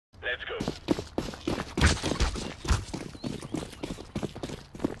Let's go.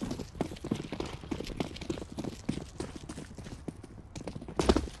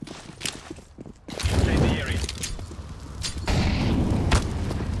 Incendiary.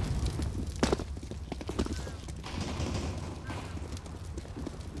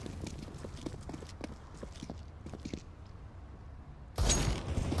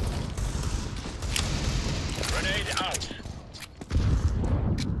 Grenade out.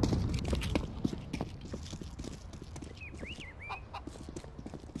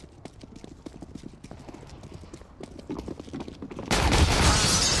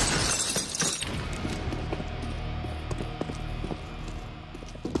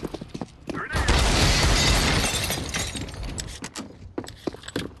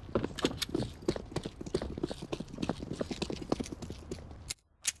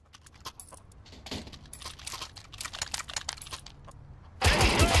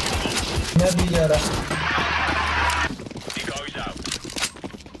 मैं भी जा रहा।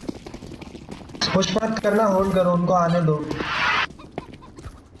 पुश मत करना, होल्ड करो, उनको आने दो।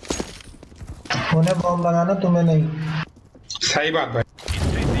 उन्हें बॉम्ब लगाना, तुम्हें नहीं। सही बात भाई।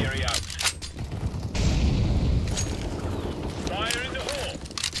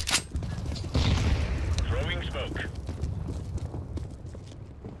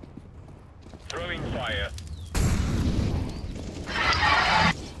 Throwing fire.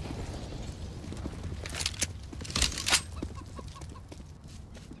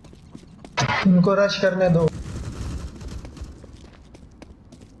 उनको रश करने दो।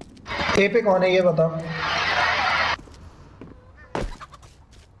 ए पे कौन है ये बताओ।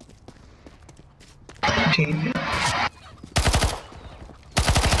 ठीक है।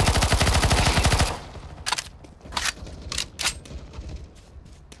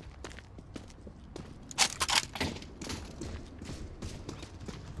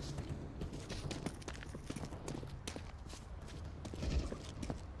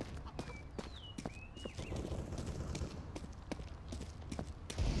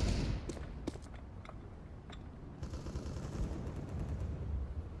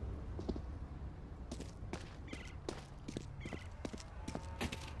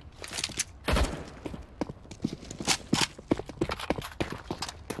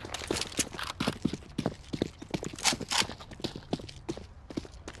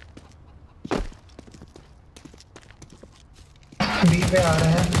 बी पे आ रहे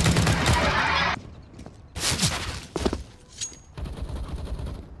हैं।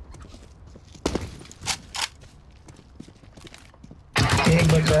 एक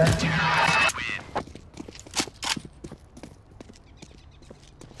बचा है।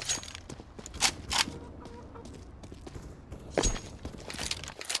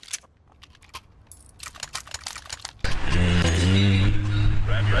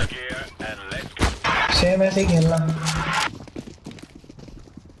 सेम ऐसे ही खेलना।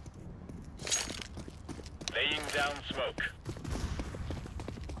 Laying down smoke.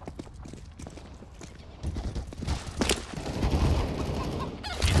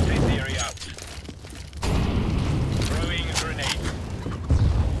 Incendiary out. Throwing a grenade.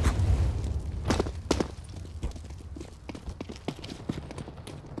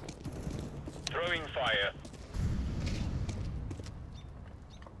 Throwing fire.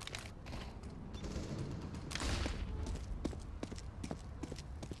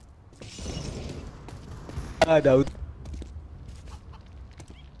 Daud.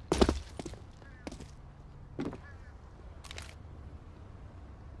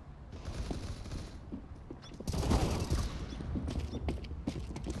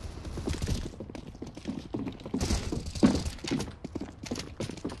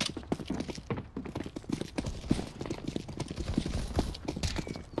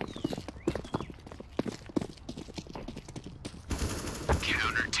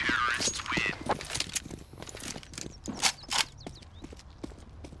 Counter-terrorists win.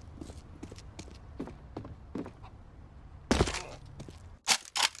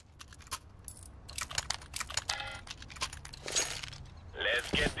 Let's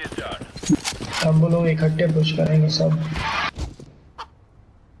get this done. हम वो लोग इकट्ठे पुश करेंगे सब।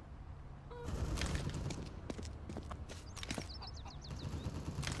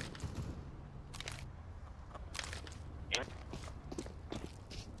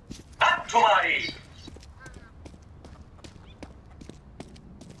 तुम्हारी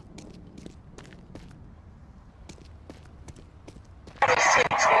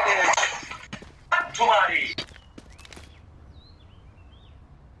तुम्हारी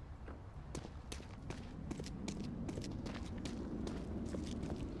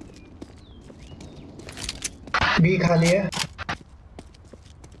बी खाली है।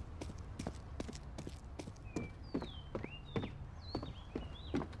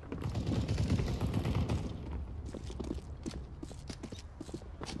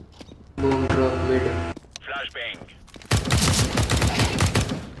 mid. Flashbang.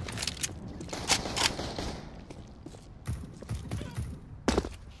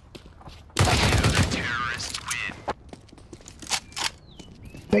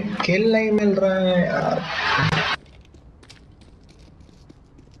 किल नहीं मिल रहा है यार।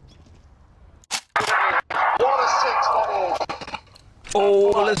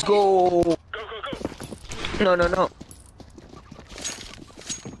 Oh, let's go. Go, go, go. No, no, no.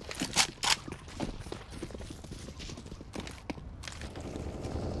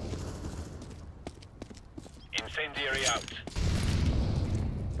 Incendiary out.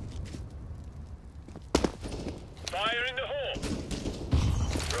 Fire in the hole.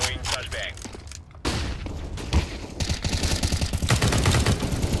 Throwing flashbang.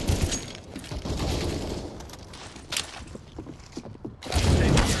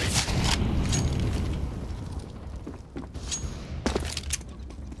 Incendiary.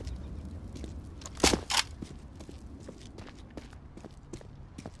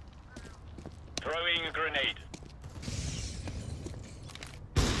 Throwing a grenade.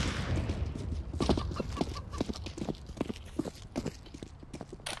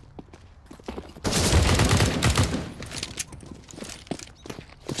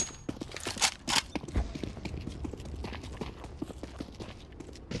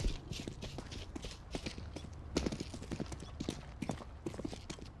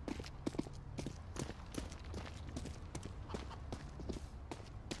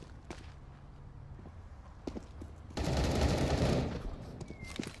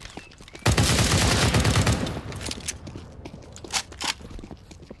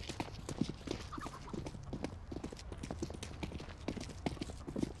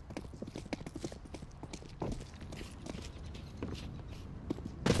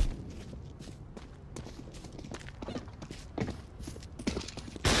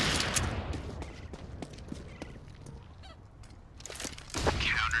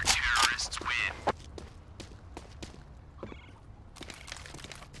 Counter-terrorists win.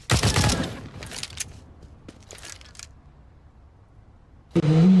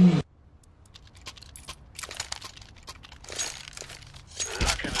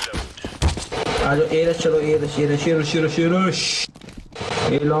 Lock and load. आ जाओ ए रश चलो ए rush A rush A rush A rush A rush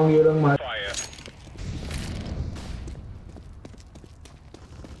a long मार Fire.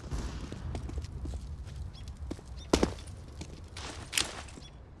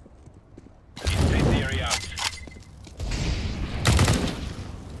 Incendiary out.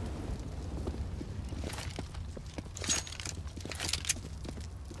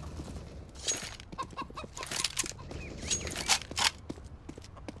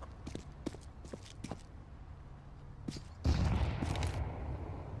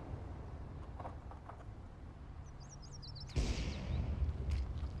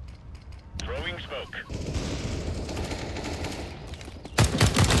 Throwing smoke.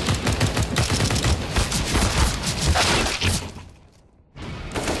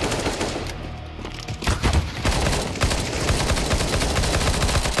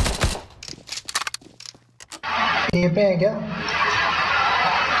 ये पे है क्या?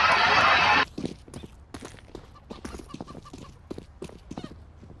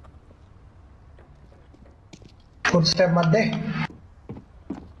 Foot step मत दे।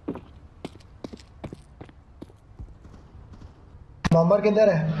 Bomber किधर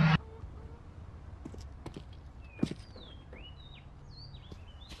है?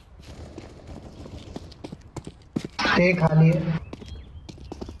 एक खाली है।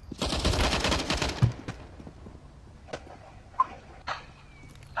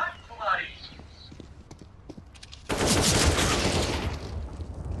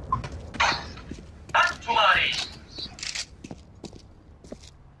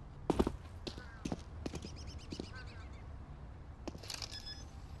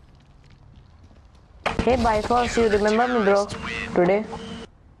 Hey Bifrost, you remember me bro? Today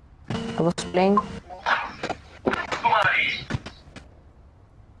I was playing.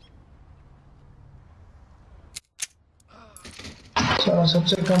 चलो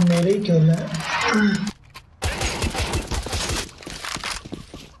सबसे कम मेरे ही खेल है।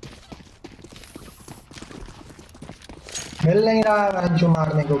 मिल नहीं रहा है रंजू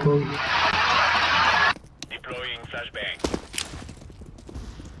मारने को कोई। Deploying flashbang.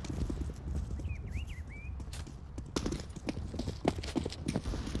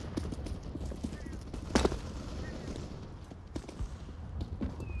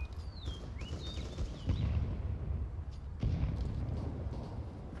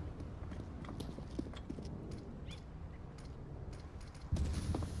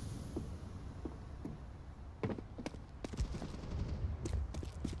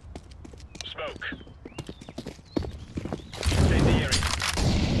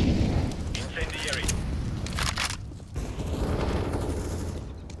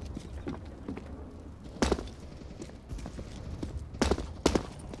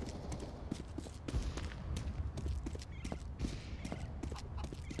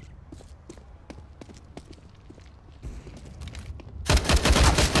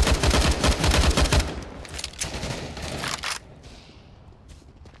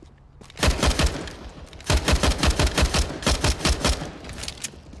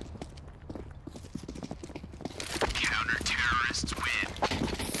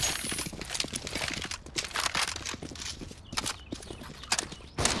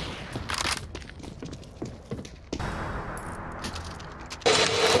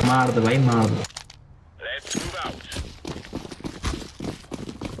 मार दो भाई मार दो। Let's move out.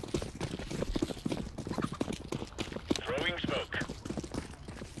 Throwing smoke.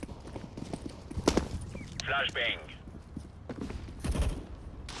 Flashbang.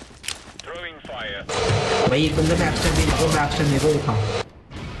 Throwing fire. भाई एक बंदे बैकस्टैब देखो दिखाओ।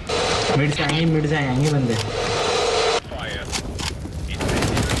 मिड से आएंगे बंदे। Fire.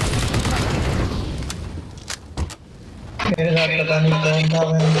 मेरे साथ पता नहीं कौन था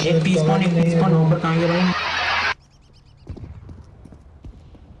मैं एक पीस कौन ऊपर कहाँ गिरा है?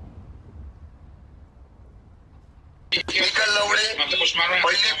 निकल लौड़े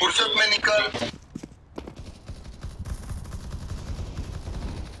पहली फुर्सत में निकल।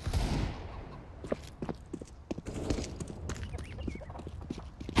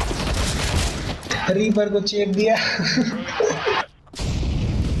 रीपर को चेप दिया।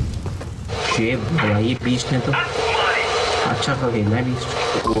 शेप भाई बीस्ट ने तो अच्छा सा खेला है बीस्ट।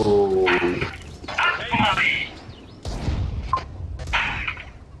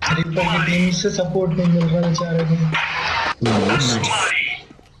 रीपर की टीम से सपोर्ट नहीं मिल रहा बेचारे को।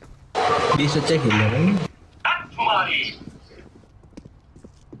 बीस्ट अच्छा खेल रहा है।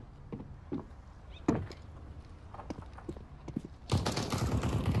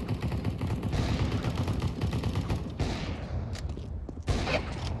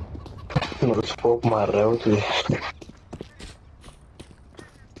 स्कोप मार रहे हो तुझे।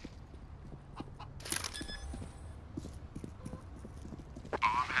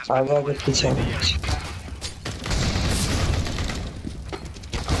 आगे आगे पीछे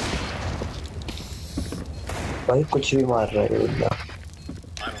भाई कुछ भी मार रहे हो यार।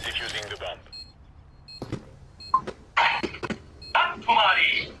 I'm defusing the bomb.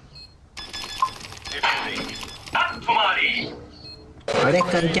 अरे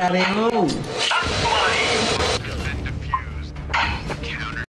कर क्या रहे हो?